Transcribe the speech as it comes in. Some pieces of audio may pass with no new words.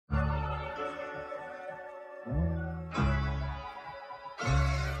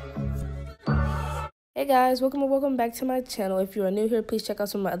Hey guys, welcome back to my channel. If you are new here, please check out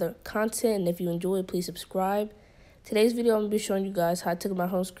some of my other content, and if you enjoy it, please subscribe. Today's video, I'm going to be showing you guys how I took my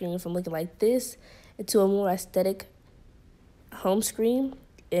home screen from looking like this into a more aesthetic home screen,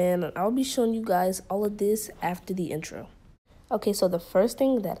 and I'll be showing you guys all of this after the intro. Okay, so the first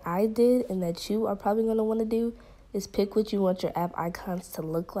thing that I did and that you are probably going to want to do is pick what you want your app icons to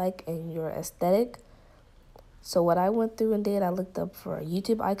look like in your aesthetic. So what I went through and did, I looked up for a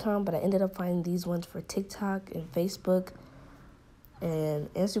YouTube icon, but I ended up finding these ones for TikTok and Facebook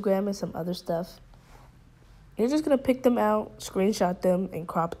and Instagram and some other stuff. You're just going to pick them out, screenshot them, and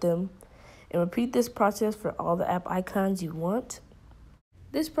crop them, and repeat this process for all the app icons you want.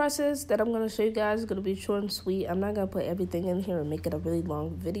 This process that I'm going to show you guys is going to be short and sweet. I'm not going to put everything in here and make it a really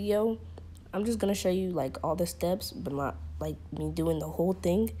long video. I'm just going to show you like all the steps, but not like me doing the whole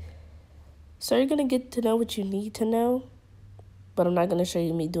thing. So you're going to get to know what you need to know, but I'm not going to show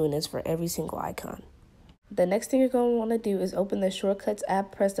you me doing this for every single icon. The next thing you're going to want to do is open the Shortcuts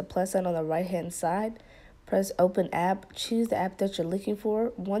app, press the plus sign on the right hand side, press open app, choose the app that you're looking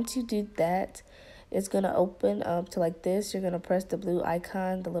for. Once you do that, it's going to open up to like this. You're going to press the blue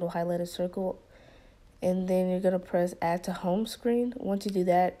icon, the little highlighted circle, and then you're going to press add to home screen. Once you do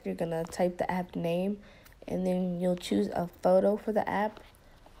that, you're going to type the app name, and then you'll choose a photo for the app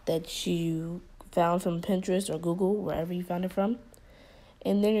that you found from Pinterest or Google, wherever you found it from.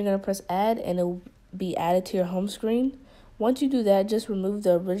 And then you're going to press add, and it'll be added to your home screen. Once you do that, just remove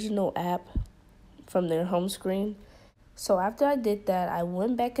the original app from their home screen. So after I did that, I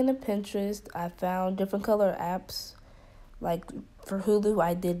went back into Pinterest. I found different color apps. Like for Hulu,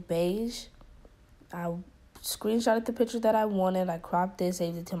 I did beige. I screenshotted the picture that I wanted. I cropped it,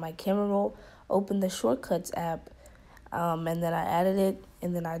 saved it to my camera roll, opened the Shortcuts app, and then I added it,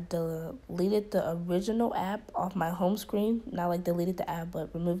 and then I deleted the original app off my home screen. Not like deleted the app,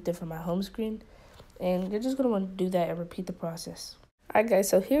 but removed it from my home screen. And you're just going to want to do that and repeat the process. Alright guys,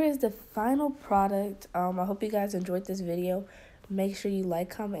 so here is the final product. I hope you guys enjoyed this video. Make sure you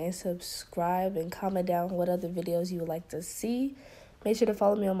like, comment, and subscribe, and comment down what other videos you would like to see. Make sure to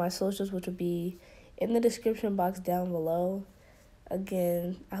follow me on my socials, which will be in the description box down below.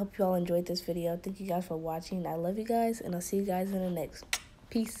 Again, I hope you all enjoyed this video. Thank you guys for watching. I love you guys, and I'll see you guys in the next.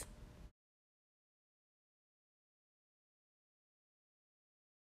 Peace.